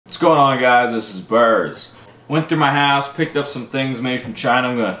going on, guys? This is Burrs. Went through my house, picked up some things made from China.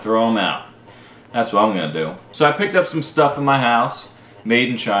 I'm gonna throw them out. That's what I'm gonna do. So I picked up some stuff in my house, made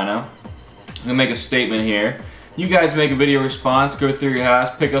in China. I'm gonna make a statement here. You guys make a video response, go through your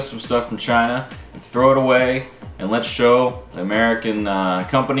house, pick up some stuff from China, and throw it away, and let's show the American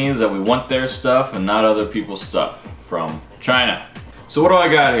companies that we want their stuff and not other people's stuff from China. So what do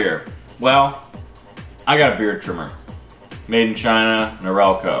I got here? Well, I got a beard trimmer. Made in China,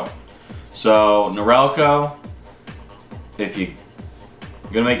 Norelco. So Norelco, if you're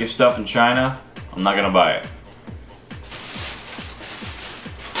gonna make your stuff in China, I'm not gonna buy it.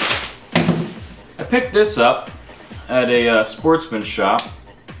 I picked this up at a sportsman shop.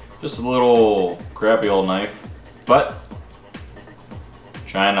 Just a little crappy old knife, but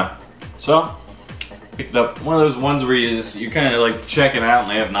China. So picked up one of those ones where you're kind of like checking out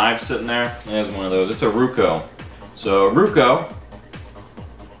and they have knives sitting there. There's one of those. It's a Ruko. So Ruko,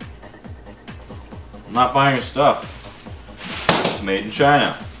 I'm not buying your stuff. It's made in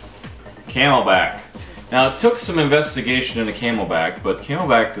China. Camelback. Now it took some investigation into Camelback, but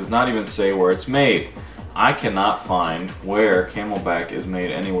Camelback does not even say where it's made. I cannot find where Camelback is made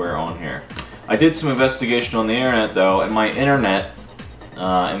anywhere on here. I did some investigation on the internet though, and my internet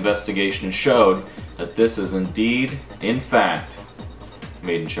investigation showed that this is indeed, in fact,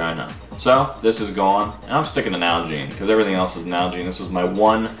 made in China. So this is gone, and I'm sticking to Nalgene because everything else is Nalgene. This was my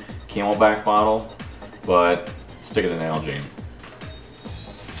one Camelback bottle, but sticking to Nalgene.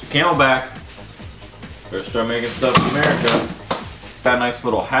 So Camelback, better start making stuff in America. Got a nice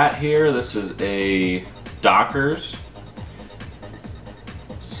little hat here. This is a Dockers.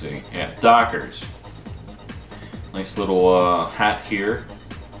 Let's see, yeah, Dockers. Nice little hat here.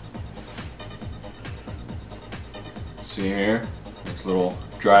 See here, nice little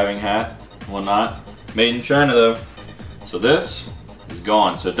driving hat, whatnot. Made in China though. So this is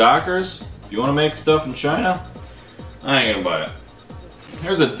gone. So Dockers, if you want to make stuff in China, I ain't gonna buy it.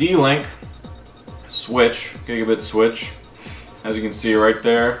 Here's a D-Link switch, gigabit switch. As you can see right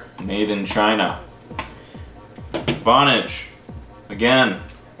there, made in China. Vonage, again,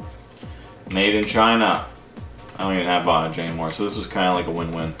 made in China. I don't even have Vonage anymore, so this was kind of like a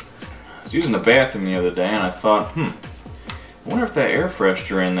win-win. I was using the bathroom the other day and I thought, I wonder if that air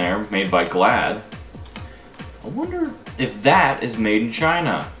freshener in there, made by Glad, I wonder if that is made in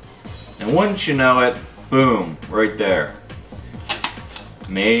China. And wouldn't you know it, boom, right there.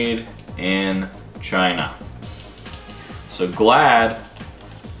 Made in China. So Glad,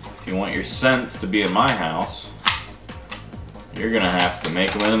 if you want your scents to be in my house, you're gonna have to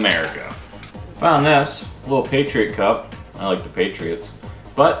make them in America. Found this, a little Patriot cup. I like the Patriots.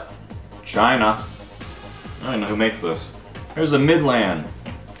 But, China. I don't even know who makes this. There's a Midland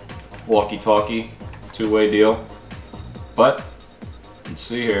walkie-talkie, two-way deal. But, let's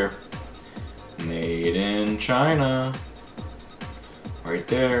see here. Made in China. Right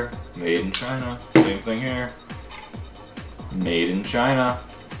there, made in China. Same thing here. Made in China.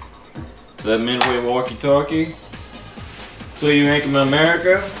 So that midway walkie-talkie. So you make them in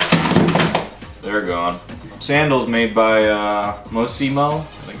America, they're gone. Sandals made by Mosimo. I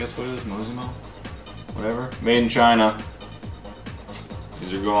think that's what it is, Mosimo. Whatever. Made in China.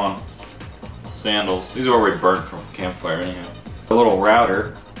 These are gone. Sandals. These are already burnt from campfire anyhow. A little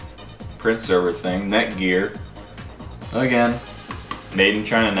router, print server thing, Netgear. Again, made in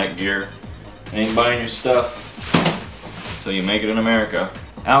China Netgear. Ain't buying your stuff until you make it in America.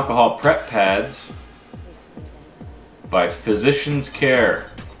 Alcohol prep pads by Physicians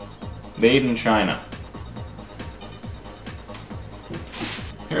Care, made in China.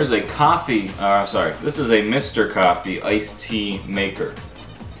 Here's a coffee, this is a Mr. Coffee iced tea maker.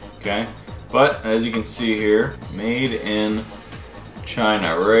 Okay, but as you can see here, made in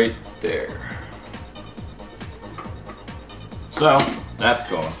China right there. So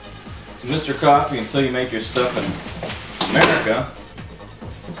that's gone. So Mr. Coffee, until you make your stuff in America,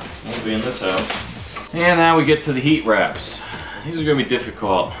 won't be in this house. And now we get to the heat wraps. These are gonna be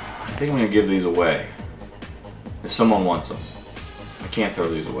difficult. I think I'm gonna give these away. If someone wants them. I can't throw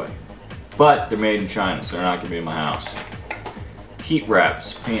these away. But they're made in China, so they're not gonna be in my house. Heat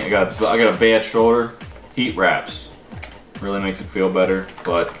wraps. I got a bad shoulder. Heat wraps. Really makes it feel better,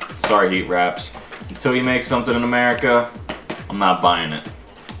 but sorry heat wraps. Until you make something in America, I'm not buying it.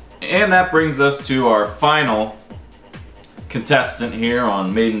 And that brings us to our final contestant here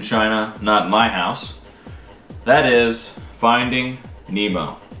on Made in China, Not in My House. That is Finding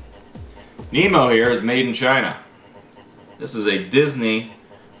Nemo. Nemo here is made in China. This is a Disney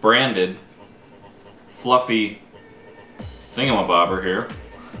branded fluffy thingamabobber here.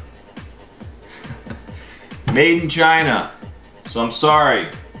 Made in China. So I'm sorry.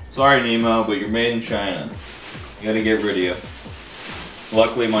 Sorry, Nemo, but you're made in China. You gotta get rid of you.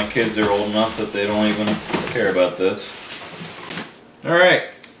 Luckily, my kids are old enough that they don't even care about this.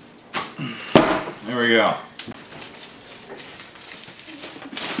 Alright. There we go.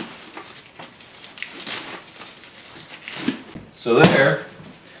 So there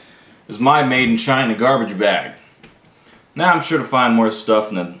is my made in China garbage bag. Now I'm sure to find more stuff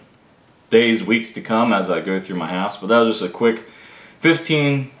in the days, weeks to come as I go through my house, but that was just a quick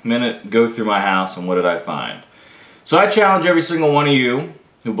 15-minute go through my house and what did I find. So I challenge every single one of you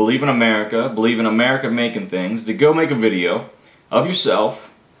who believe in America making things, to go make a video of yourself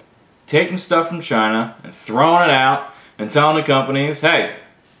taking stuff from China and throwing it out and telling the companies, hey,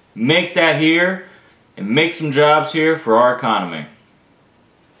 make that here and make some jobs here for our economy.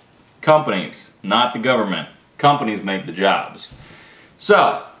 Companies, not the government. Companies make the jobs.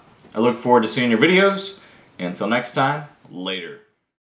 So, I look forward to seeing your videos. And until next time, later.